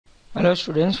Hello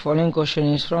students, following question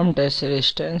is from test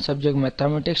series 10, subject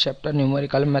mathematics, chapter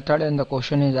numerical method, and the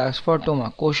question is asked for 2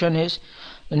 marks. Question is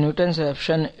the Newton's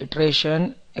Raphson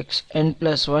iteration xn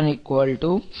plus 1 equal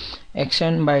to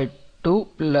xn by 2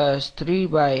 plus 3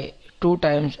 by 2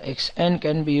 times xn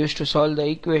can be used to solve the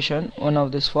equation one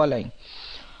of this following.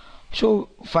 So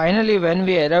finally when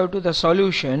we arrive to the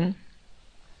solution,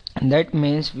 that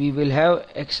means we will have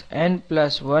xn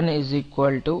plus 1 is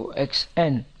equal to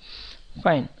xn.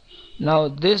 Fine. Now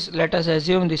this, let us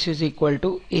assume this is equal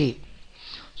to a.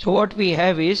 So what we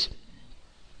have is,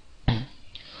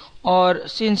 or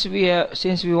since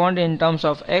we want in terms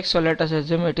of x, so let us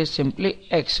assume it is simply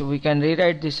x. We can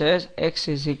rewrite this as x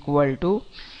is equal to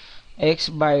x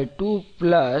by 2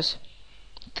 plus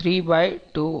 3 by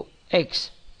 2x.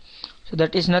 So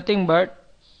that is nothing but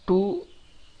 2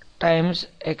 times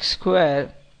x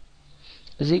square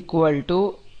is equal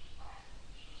to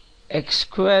x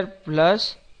square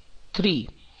plus 3.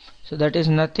 So that is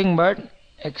nothing but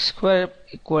x square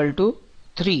equal to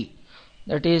 3.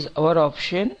 That is our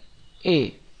option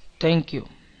A. Thank you.